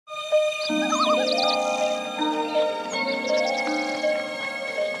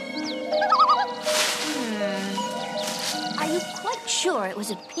quite sure it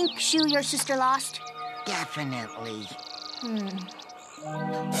was a pink shoe your sister lost? Definitely.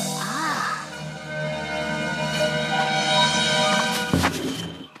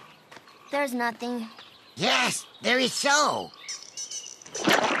 There's nothing. Yes, there is so.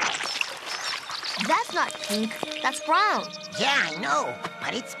 That's not pink. That's brown. Yeah, I know,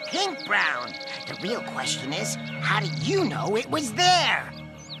 but it's pink brown. The real question is, how did you know it was there?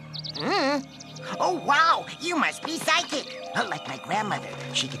 Oh, wow, you must be psychic. Like my grandmother.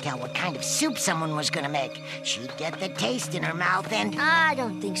 She could tell what kind of soup someone was gonna make. She'd get the taste in her mouth and... I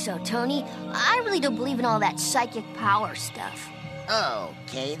don't think so, Tony. I really don't believe in all that psychic power stuff.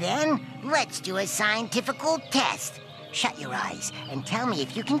 Okay, then. Let's do a scientifical test. Shut your eyes and tell me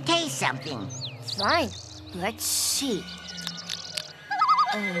if you can taste something. Fine. Let's see.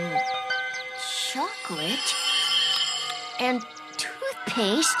 Chocolate and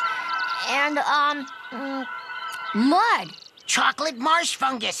toothpaste and, mud. Chocolate marsh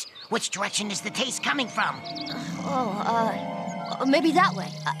fungus. Which direction is the taste coming from? Maybe that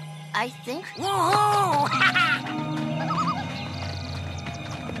way. I think. Woohoo!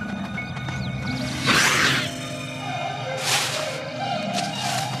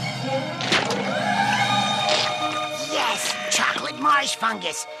 Yes, chocolate marsh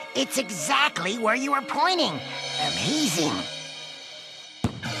fungus. It's exactly where you were pointing. Amazing.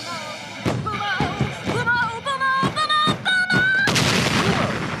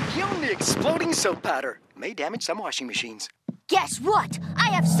 Exploding soap powder may damage some washing machines. Guess what? I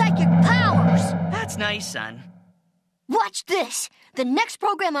have psychic powers! That's nice, son. Watch this! The next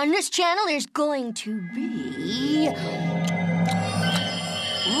program on this channel is going to be...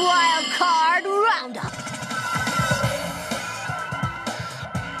 Wild Card Roundup!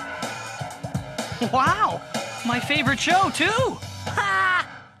 Wow! My favorite show, too! Ha!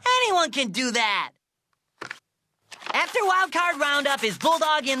 Anyone can do that! After Wild Card Roundup is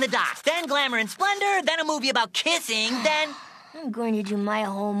Bulldog in the Dock, then Glamour and Splendor, then a movie about kissing, then... I'm going to do my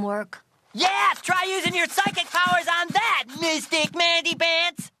homework. Yeah, try using your psychic powers on that, Mystic Mandy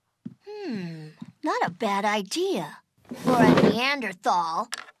Pants! Not a bad idea. For a Neanderthal.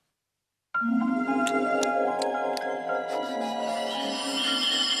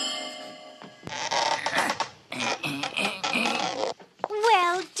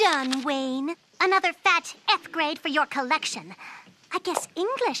 Well done, Wayne. Another fat F grade for your collection. I guess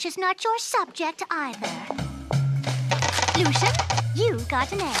English is not your subject either. Lucian, you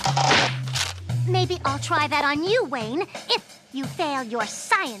got an A. Maybe I'll try that on you, Wayne, if you fail your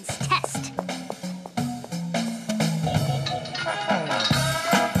science test.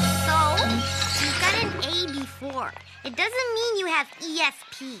 So, you got an A before. It doesn't mean you have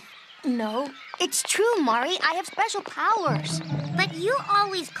ESP. No, it's true, Mari. I have special powers. But you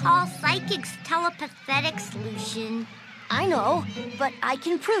always call psychics telepathetic, Lucian. I know, but I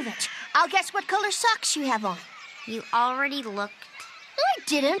can prove it. I'll guess what color socks you have on. You already looked. I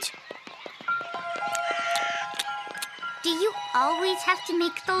didn't. Do you always have to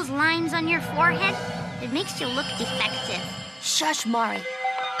make those lines on your forehead? It makes you look defective. Shush, Mari.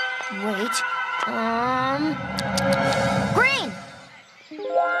 Wait. Green!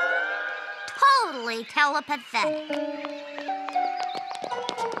 Totally telepathetic.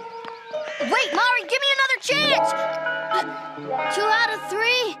 Wait, Mari, give me another chance! 2 out of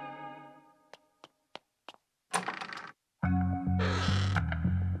 3.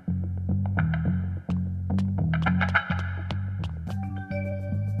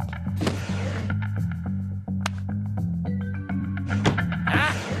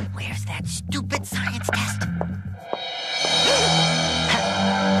 Where's that stupid science test?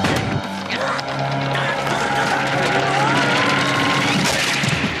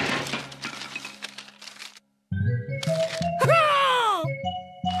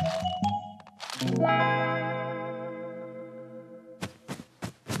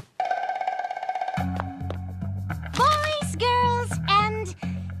 Boys, girls, and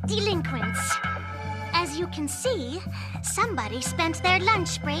delinquents. As you can see, somebody spent their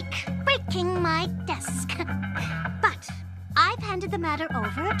lunch break breaking my desk. But I've handed the matter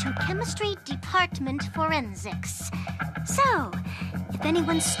over to Chemistry Department Forensics. So, if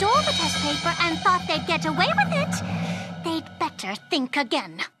anyone stole the test paper and thought they'd get away with it, they'd better think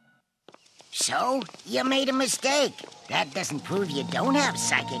again. So, you made a mistake. That doesn't prove you don't have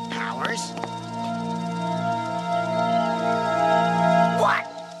psychic powers. What?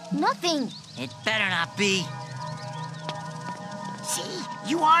 Nothing. It better not be. See?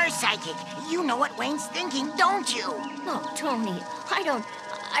 You are psychic. You know what Wayne's thinking, don't you? No, Tony.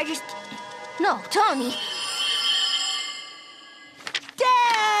 I just... No, Tony.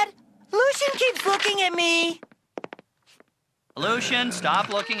 Dad! Lucian keeps looking at me. Lucian, stop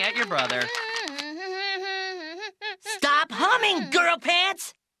looking at your brother. Stop humming, girl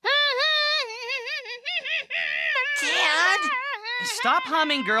pants! Dad? Stop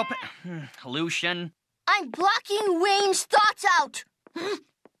humming, girl Lucian. I'm blocking Wayne's thoughts out.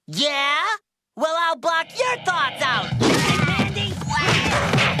 Yeah? Well, I'll block your thoughts out. Mandy!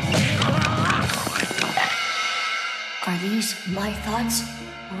 Are these my thoughts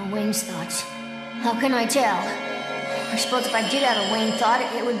or Wayne's thoughts? How can I tell? I suppose if I did have a Wayne thought,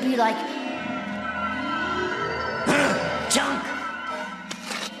 it would be like... Junk!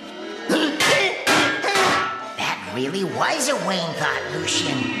 That really was a Wayne thought,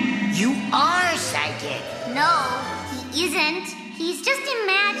 Lucian. You are psychic. No, he isn't. He's just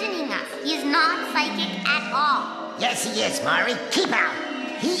imagining us. He's not psychic at all. Yes, he is, Mari. Keep out.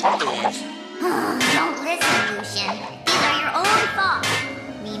 He is. Don't listen, Lucian. These are your own thoughts.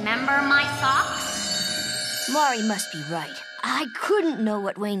 Remember my socks? Mari must be right. I couldn't know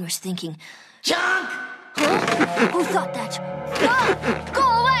what Wayne was thinking. Junk! Huh? Who thought that? No! Go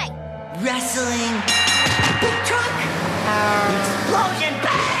away! Wrestling. Big truck. Explosion.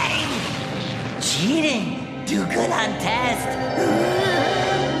 Bang! Cheating. Do good on test.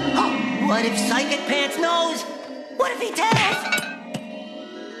 Oh, what if Psychic Pants knows? What if he tests?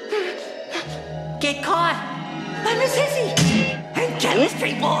 Get caught. I'm a sissy. And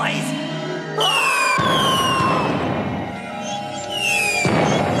chemistry boys. Oh!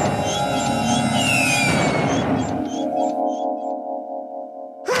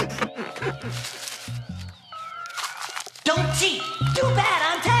 Don't cheat. Do bad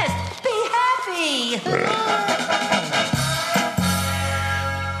on test. Be happy.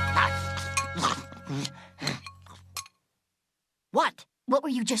 What? What were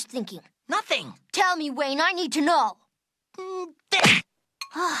you just thinking? Nothing. Tell me, Wayne, I need to know.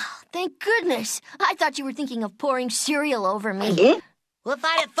 Thank goodness. I thought you were thinking of pouring cereal over me. Well, if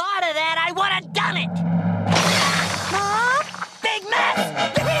I'd have thought of that, I would have done it. Mom? Big mess!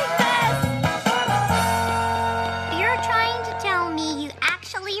 Big mess! You're trying to tell me you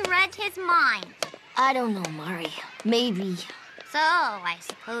actually read his mind. I don't know, Mari. Maybe. So, I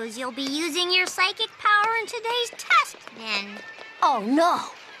suppose you'll be using your psychic power in today's test, then. Oh,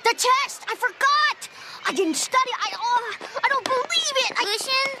 no. The test! I forgot! I didn't study. I don't believe it.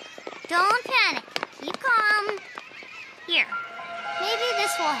 Lucian, don't panic. Keep calm. Here, maybe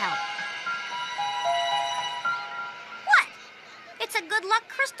this will help. What? It's a good luck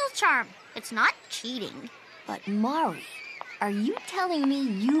crystal charm. It's not cheating. But, Mari, are you telling me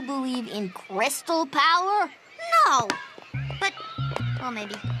you believe in crystal power? No. But, well,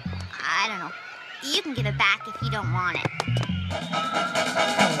 maybe. I don't know. You can give it back if you don't want it.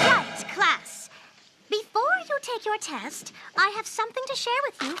 Right, class. Before you take your test, I have something to share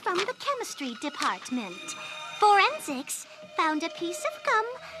with you from the chemistry department. Forensics found a piece of gum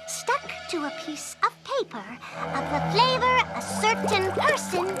stuck to a piece of paper of the flavor a certain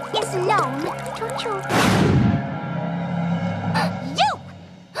person is known to chew. You!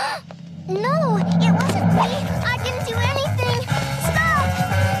 No, it wasn't me. I didn't do anything. Stop!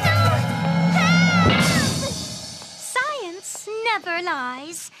 No! Help! Science never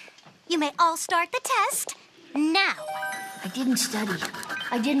lies. You may all start the test now. I didn't study.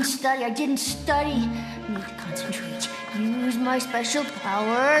 I didn't study. Need to concentrate. Use my special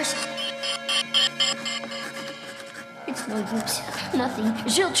powers. It's no use. Nothing.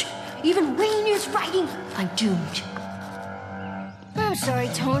 Zilch. Even Wayne is writing. I'm doomed. I'm sorry,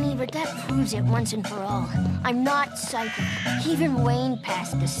 Tony, but that proves it once and for all. I'm not psychic. Even Wayne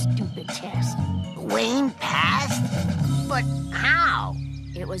passed the stupid test. Wayne passed? But how?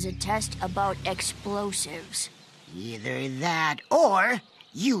 It was a test about explosives. Either that or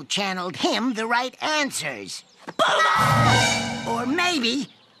you channeled him the right answers. Or maybe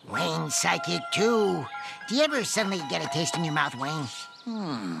Wayne's psychic too. Do you ever suddenly get a taste in your mouth, Wayne?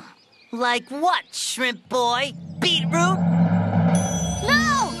 Like what, shrimp boy? Beetroot?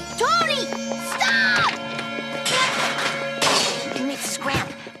 No! Tony! Stop! Mrs. Cramp,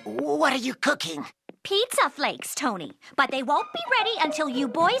 what are you cooking? Pizza flakes, Tony. But they won't be ready until you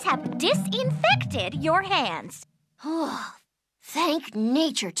boys have disinfected your hands. Oh, thank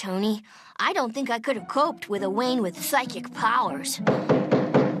nature, Tony. I don't think I could have coped with a Wayne with psychic powers. Can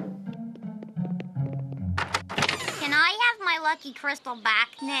I have my lucky crystal back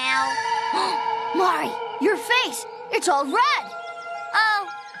now? Mari, your face! It's all red! Oh,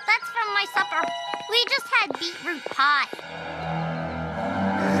 that's from my supper. We just had beetroot pie.